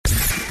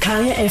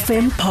Kaya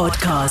FM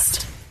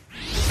podcast.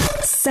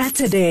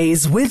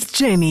 Saturdays with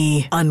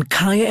Jenny on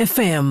Kaya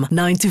FM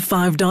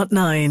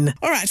 95.9.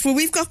 All right, well,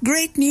 we've got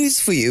great news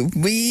for you.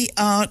 We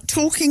are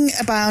talking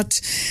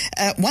about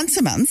once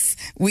a month,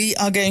 we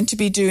are going to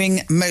be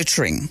doing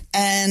motoring.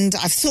 And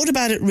I've thought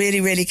about it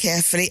really, really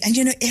carefully. And,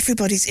 you know,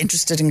 everybody's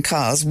interested in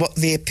cars, what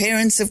the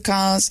appearance of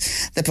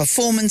cars, the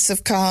performance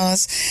of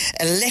cars,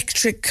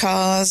 electric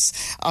cars.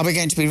 Are we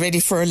going to be ready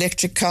for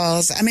electric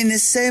cars? I mean,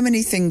 there's so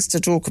many things to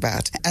talk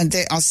about. And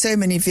there are so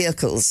many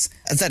vehicles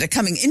that are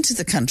coming into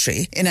the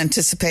country in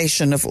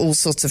anticipation of all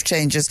sorts of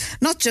changes,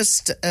 not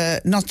just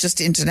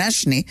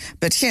internationally,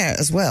 but here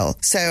as well.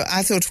 So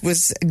I thought it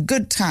was a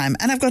good time.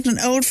 And I've got an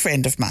old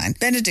friend of mine,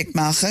 Benedict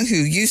Maaga, who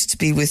used to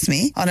be with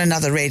me on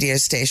another radio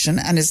station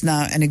and is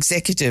now an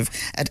executive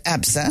at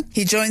ABSA.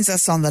 He joins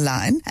us on the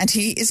line, and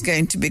he is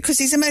going to be, because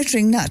he's a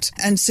motoring nut,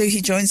 and so he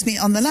joins me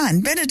on the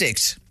line.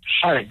 Benedict.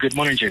 Hi, good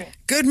morning, Jenny.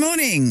 Good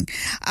morning.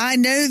 I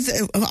know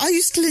are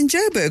you still in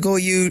Joburg, or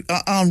you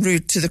are en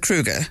route to the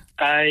Kruger?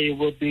 I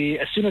will be,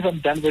 as soon as I'm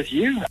done with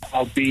you,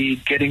 I'll be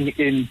getting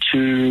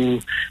into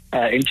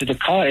the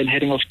car and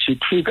heading off to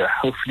Kruger,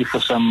 hopefully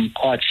for some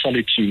quiet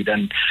solitude.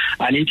 And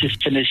I need to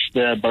finish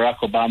the Barack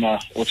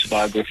Obama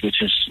autobiography,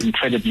 which is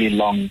incredibly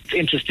long. It's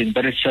interesting,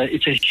 but it's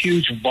a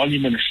huge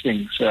voluminous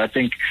thing. So I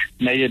think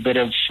maybe a bit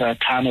of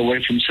time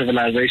away from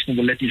civilization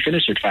will let me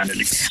finish it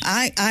finally.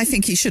 I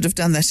think he should have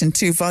done that in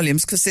 2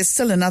 volumes, because there's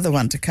still another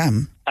one to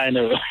come. I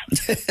know.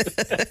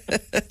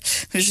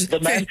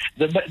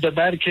 the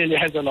man clearly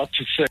has a lot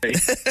to say.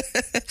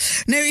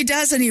 No, he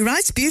does, and he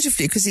writes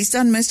beautifully because he's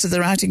done most of the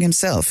writing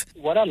himself.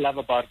 What I love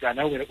about it, I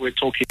know we're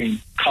talking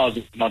cars,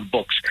 not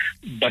books,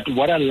 but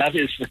what I love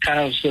is the kind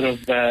of sort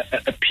of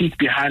a peek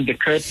behind the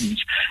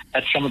curtains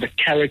at some of the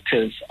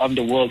characters on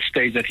the world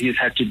stage that he's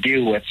had to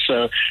deal with.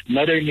 So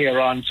not only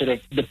around sort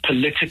of the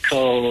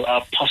political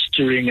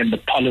posturing and the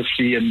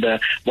policy and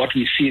what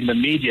we see in the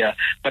media,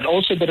 but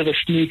also a bit of a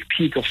sneak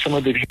peek of some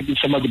of the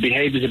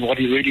behaviors and what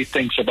he really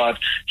thinks about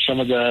some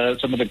of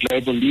the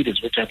global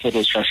leaders, which I thought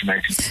was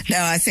fascinating. No,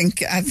 I think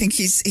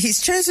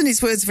he's chosen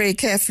his words very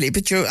carefully,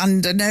 but you're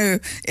under no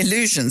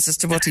illusions as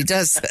to what he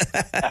does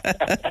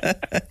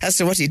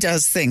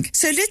think.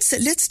 So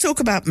let's talk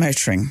about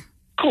motoring.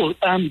 Cool,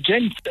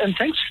 Jen, and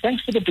thanks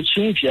for the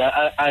opportunity.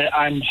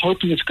 I'm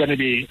hoping it's going to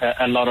be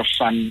a lot of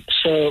fun.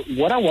 So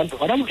what I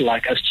would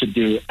like us to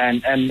do,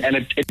 and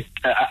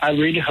I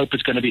really hope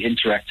it's going to be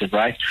interactive,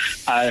 right?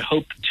 I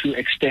hope to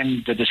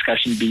extend the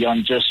discussion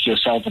beyond just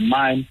yourself and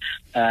mine,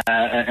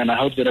 and I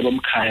hope that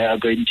Kaya are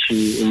going to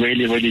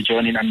really, really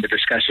join in on the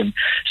discussion.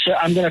 So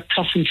I'm going to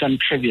toss in some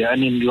trivia. I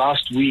mean,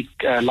 last month,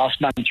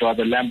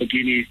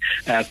 Lamborghini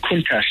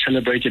Countach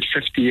celebrated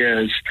 50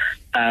 years.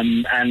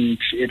 And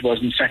it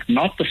was, in fact,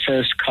 not the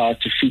first car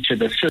to feature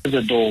the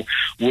scissor door,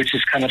 which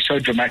is kind of so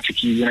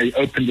dramatic. You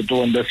open the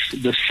door and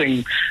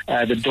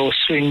the door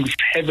swings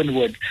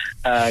heavenward,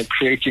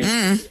 creating,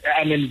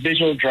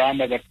 visual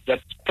drama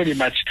that pretty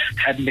much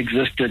hadn't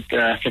existed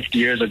 50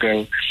 years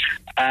ago.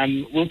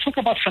 We'll talk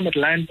about some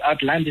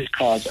outlandish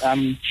cars.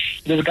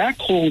 There's a guy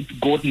called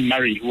Gordon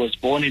Murray who was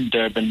born in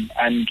Durban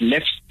and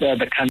left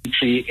the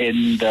country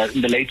in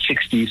the late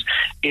 60s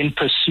in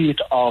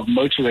pursuit of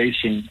motor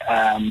racing.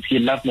 He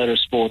loved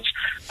motorsports.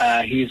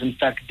 He's in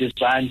fact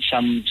designed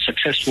some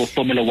successful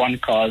Formula One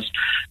cars.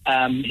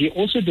 He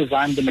also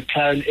designed the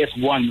McLaren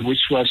F1,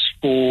 which was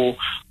for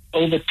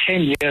over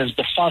 10 years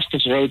the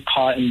fastest road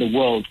car in the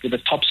world, with a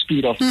top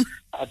speed of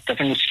I think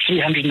it was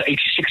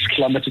 386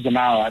 kilometers an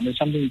hour. I mean,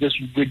 something just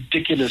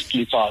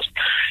ridiculously fast.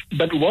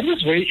 But what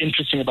was very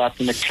interesting about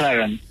the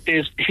McLaren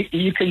is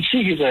you can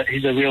see he's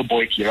a real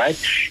boykie, right?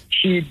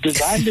 He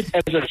designed it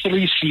as a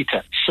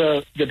 3-seater.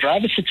 So the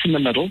driver sits in the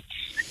middle,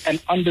 and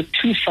on the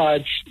 2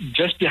 sides,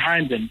 just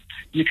behind him,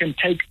 you can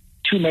take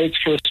 2 mates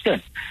for a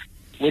spin.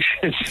 Which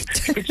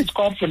is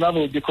quite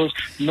phenomenal, because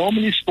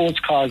normally sports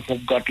cars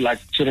have got like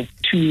sort of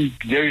 2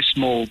 very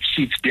small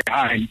seats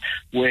behind,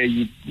 where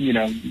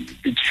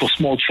it's for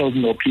small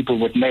children or people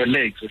with no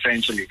legs,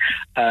 essentially.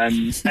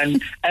 And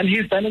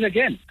he's done it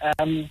again.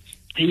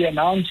 He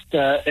announced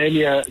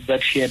earlier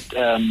that he had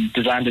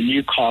designed a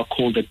new car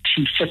called a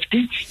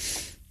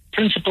T50.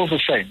 Principle's the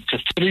same.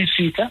 It's a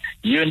 3-seater.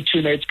 You and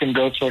 2 mates can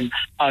go for an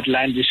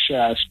outlandish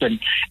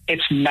spin.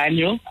 It's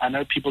manual. I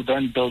know people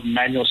don't build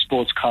manual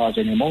sports cars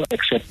anymore,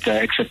 except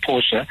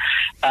Porsche.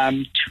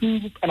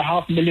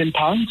 £2.5 million,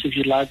 if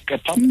you like a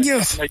pump.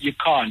 Yes. No, you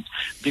can't,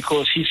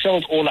 because he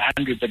sold all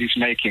 100 that he's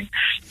making.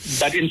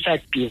 But in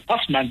fact,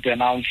 last month they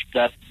announced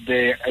that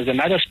there is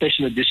another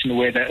special edition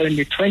where there are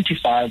only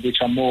 25,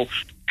 which are more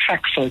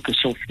track focus,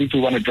 so people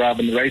who want to drive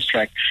on the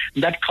racetrack.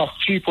 And that cost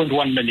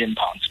 £3.1 million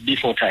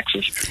before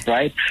taxes,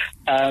 right?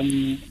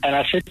 And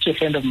I said to a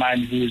friend of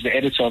mine who's the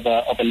editor of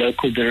a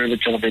local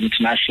derivative of an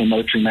international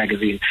motoring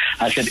magazine,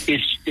 I said,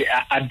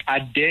 I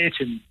dared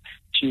him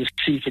to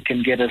see if we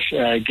can get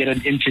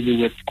an interview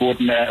with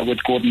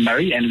Gordon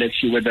Murray, and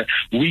let's see whether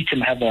we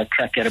can have a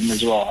crack at him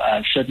as well.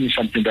 Certainly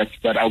something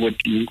that I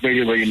would really,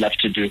 really love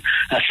to do.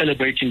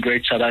 Celebrating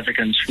great South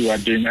Africans who are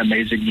doing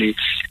amazingly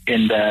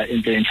in the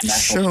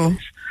international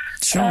space.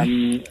 Sure.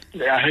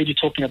 I heard you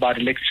talking about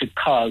electric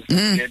cars,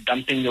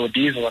 dumping your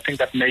diesel. I think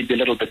that may be a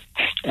little bit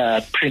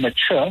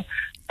premature,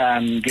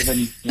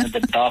 given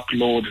the Dark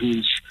Lord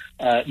who's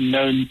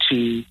known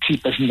to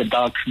keep us in the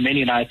dark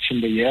many nights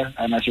in the year,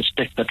 and I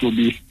suspect that will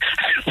be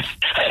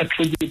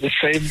the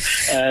same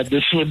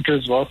this winter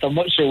as well. So I'm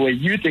not sure where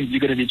you think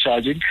you're going to be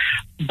charging,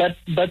 but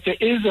there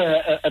is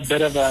a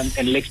bit of an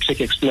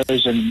electric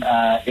explosion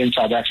in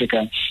South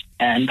Africa,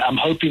 and I'm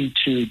hoping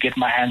to get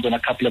my hands on a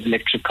couple of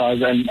electric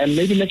cars, and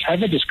maybe let's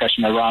have a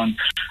discussion around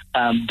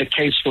the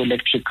case for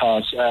electric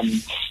cars.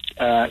 One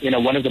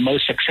of the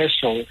most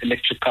successful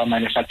electric car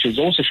manufacturers is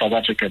also South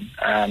African.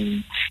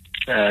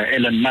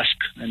 Elon Musk,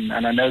 and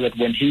I know that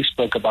when he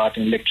spoke about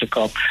an electric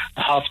car,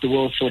 half the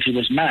world thought he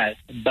was mad.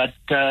 But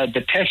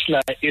the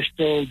Tesla is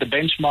still the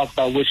benchmark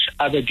by which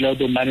other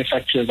global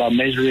manufacturers are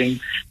measuring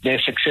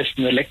their success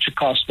in the electric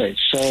car space.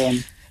 So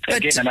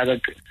again, another.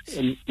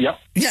 Yeah,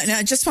 no,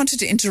 I just wanted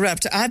to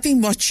interrupt. I've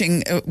been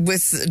watching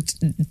with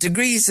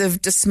degrees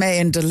of dismay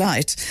and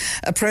delight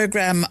a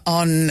program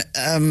on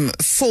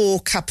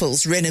 4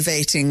 couples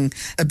renovating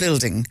a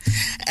building,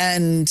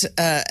 and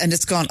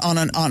it's gone on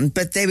and on.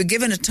 But they were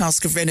given a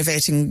task of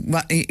renovating.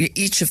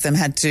 Each of them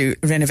had to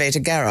renovate a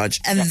garage,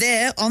 and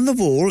there on the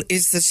wall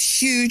is this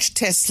huge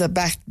Tesla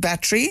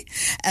battery,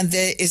 and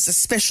there is a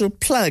special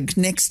plug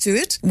next to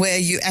it where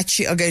you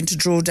actually are going to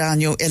draw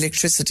down your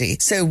electricity.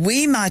 So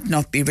we might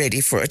not be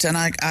ready for it. And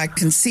I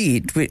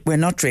concede we're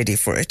not ready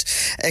for it,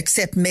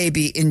 except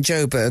maybe in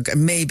Joburg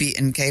and maybe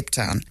in Cape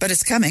Town. But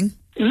it's coming.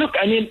 Look,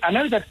 I mean, I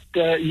know that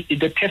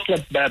the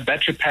Tesla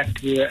battery pack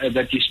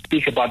that you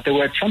speak about, there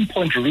were at some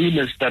point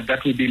rumors that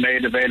would be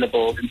made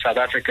available in South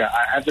Africa.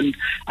 I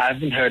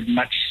haven't heard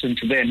much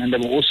since then, and there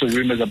were also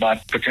rumors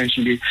about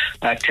potentially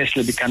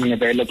Tesla becoming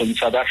available in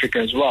South Africa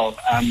as well.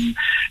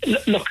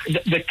 Look,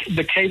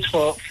 the case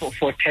for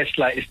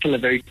Tesla is still a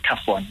very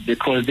tough one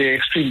because they're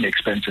extremely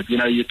expensive.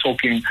 You're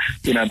talking,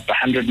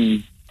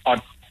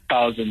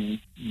 100,000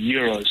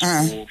 euros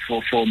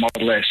for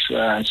Model S.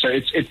 So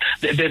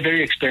they're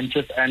very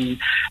expensive, and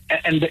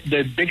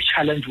the big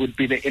challenge would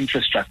be the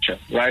infrastructure,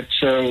 right?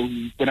 So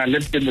when I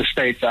lived in the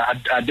States,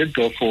 I did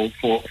go for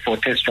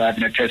test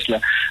driving a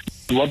Tesla.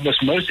 What was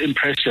most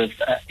impressive,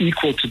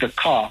 equal to the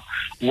car,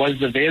 was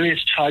the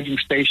various charging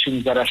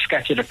stations that are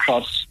scattered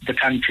across the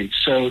country.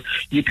 So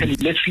you can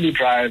literally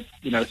drive,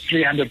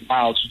 300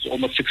 miles, which is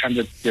almost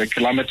 600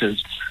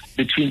 kilometers,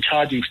 between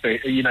charging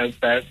stations,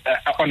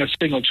 on a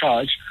single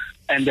charge.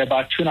 And there are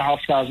about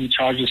 2,500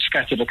 chargers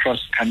scattered across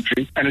the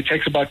country. And it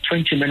takes about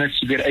 20 minutes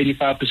to get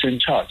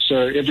 85% charge.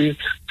 So every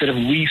sort of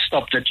wee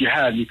stop that you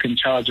have, you can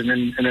charge and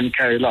then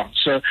carry along.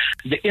 So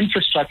the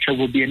infrastructure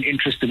will be an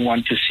interesting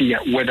one to see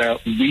whether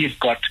we've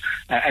got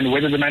and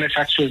whether the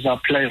manufacturers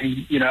are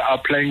playing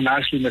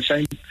nicely in the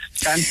same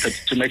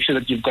sandpit to make sure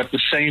that you've got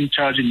the same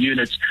charging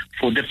units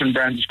for different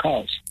brands of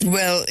cars.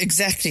 Well,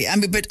 exactly. I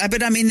mean, but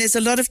there's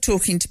a lot of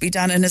talking to be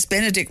done. And as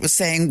Benedict was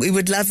saying, we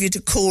would love you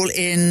to call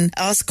in,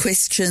 ask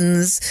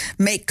questions,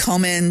 make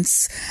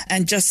comments,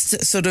 and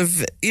just sort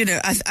of,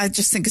 I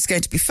just think it's going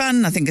to be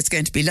fun. I think it's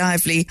going to be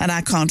lively, and I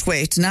can't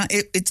wait. Now,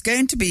 it's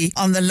going to be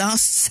on the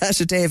last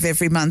Saturday of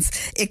every month,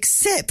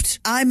 except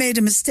I made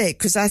a mistake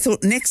because I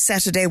thought next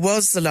Saturday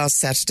was the last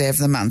Saturday of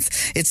the month.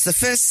 It's the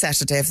first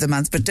Saturday of the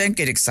month, but don't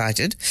get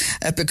excited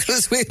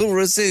because we will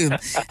resume.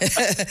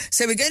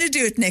 So we're going to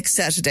do it next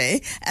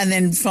Saturday, and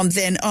then from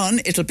then on,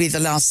 it'll be the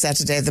last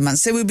Saturday of the month.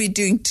 So we'll be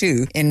doing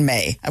 2 in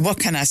May. And what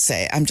can I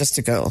say? I'm just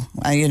a girl.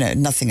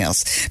 Nothing else.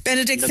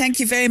 Benedict, thank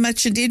you very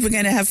much indeed. We're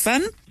going to have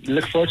fun.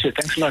 Look forward to it.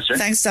 Thanks a lot, sir.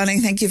 Thanks, darling.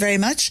 Thank you very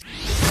much.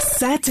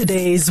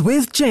 Saturdays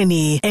with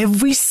Jenny.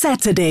 Every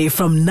Saturday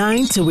from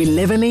 9 to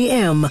 11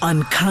 a.m.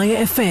 on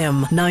Kaya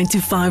FM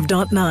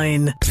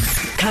 95.9.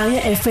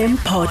 Kaya FM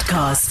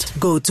Podcast.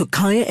 Go to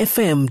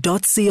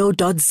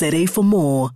kayafm.co.za for more.